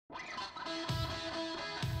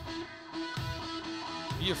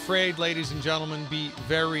Be afraid, ladies and gentlemen, be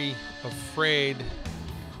very afraid.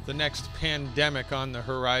 The next pandemic on the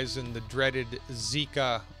horizon, the dreaded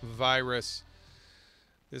Zika virus.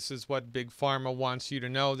 This is what Big Pharma wants you to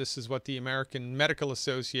know. This is what the American Medical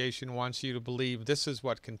Association wants you to believe. This is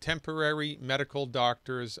what contemporary medical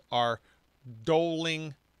doctors are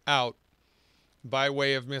doling out by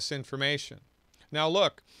way of misinformation. Now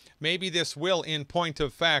look, maybe this will, in point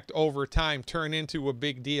of fact, over time turn into a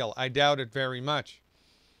big deal. I doubt it very much.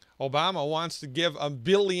 Obama wants to give $1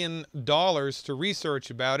 billion to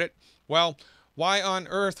research about it. Well, why on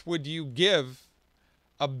earth would you give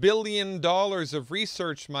 $1 billion of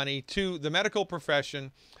research money to the medical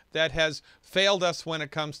profession that has failed us when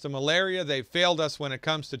it comes to malaria? They've failed us when it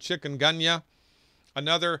comes to chikungunya,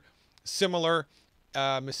 another similar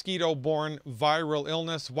mosquito-borne viral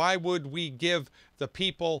illness. Why would we give the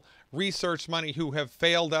people research money who have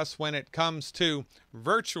failed us when it comes to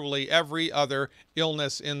virtually every other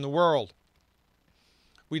illness in the world?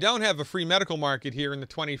 We don't have a free medical market here in the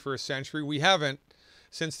 21st century. We haven't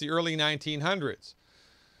since the early 1900s.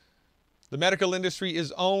 The medical industry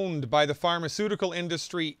is owned by the pharmaceutical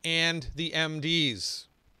industry and the MDs.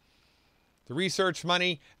 The research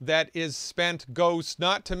money that is spent goes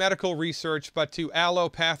not to medical research, but to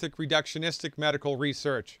allopathic reductionistic medical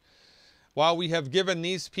research. While we have given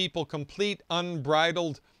these people complete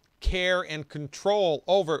unbridled care and control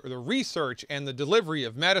over the research and the delivery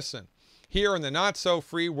of medicine, here in the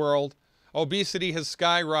not-so-free world, obesity has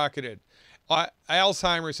skyrocketed.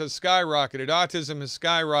 Alzheimer's has skyrocketed. Autism has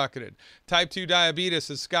skyrocketed. Type 2 diabetes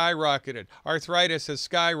has skyrocketed. Arthritis has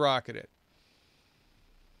skyrocketed.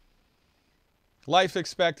 Life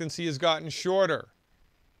expectancy has gotten shorter.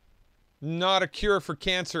 Not a cure for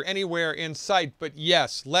cancer anywhere in sight, but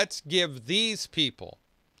yes, let's give these people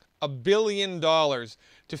 $1 billion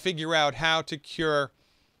to figure out how to cure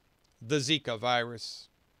the Zika virus.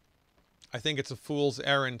 I think it's a fool's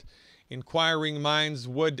errand. Inquiring minds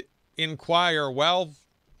would inquire, well,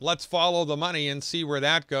 let's follow the money and see where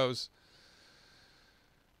that goes.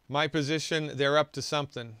 My position, they're up to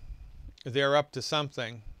something. They're up to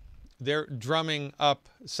something. They're drumming up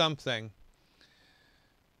something.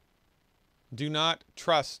 Do not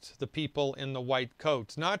trust the people in the white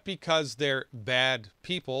coats, not because they're bad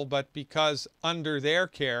people, but because under their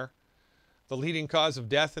care, the leading cause of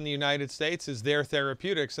death in the United States is their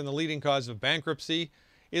therapeutics, and the leading cause of bankruptcy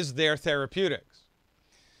is their therapeutics.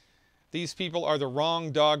 These people are the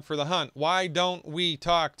wrong dog for the hunt. Why don't we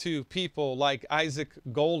talk to people like Isaac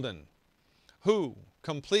Golden, who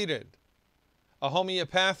completed a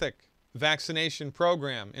homeopathic vaccination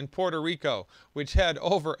program in Puerto Rico, which had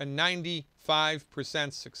over a 95%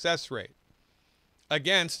 success rate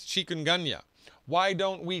against chikungunya? Why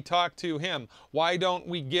don't we talk to him? Why don't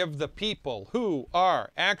we give the people who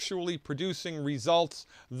are actually producing results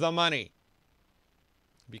the money?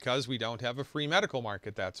 Because we don't have a free medical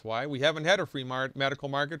market, that's why. We haven't had a free medical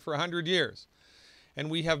market for 100 years. And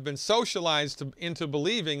we have been socialized into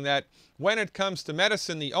believing that when it comes to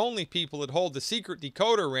medicine, the only people that hold the secret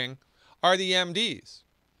decoder ring are the MDs.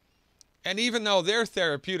 And even though their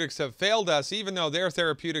therapeutics have failed us, even though their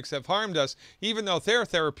therapeutics have harmed us, even though their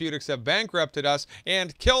therapeutics have bankrupted us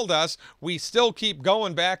and killed us, we still keep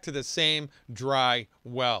going back to the same dry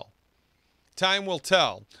well. Time will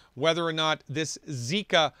tell whether or not this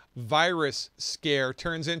Zika virus scare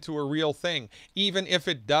turns into a real thing. Even if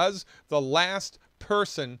it does, the last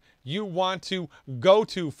person you want to go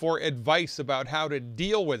to for advice about how to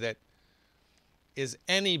deal with it is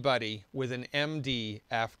anybody with an MD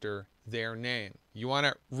after their name. You want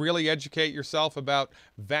to really educate yourself about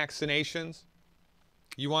vaccinations?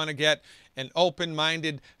 You want to get an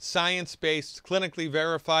open-minded, science-based, clinically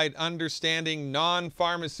verified understanding,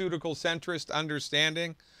 non-pharmaceutical centrist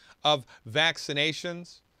understanding of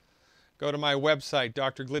vaccinations? Go to my website,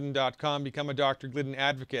 drglidden.com, become a Dr. Glidden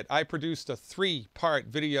advocate. I produced a 3-part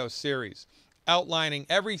video series outlining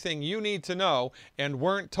everything you need to know and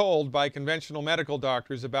weren't told by conventional medical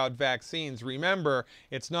doctors about vaccines. Remember,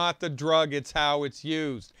 it's not the drug, it's how it's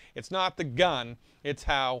used. It's not the gun, it's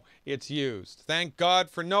how it's used. Thank God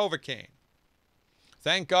for Novocaine.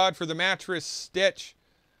 Thank God for the mattress stitch.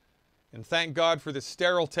 And thank God for the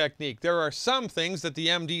sterile technique. There are some things that the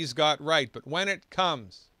MDs got right, but when it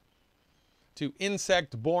comes to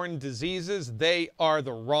insect-borne diseases, they are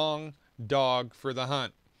the wrong dog for the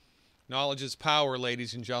hunt. Knowledge is power,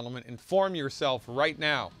 ladies and gentlemen. Inform yourself right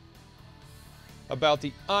now about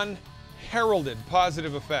the unheralded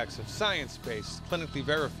positive effects of science-based, clinically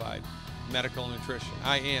verified medical nutrition.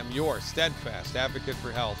 I am your steadfast advocate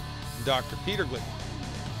for health, Dr. Peter Glidden.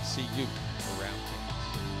 See you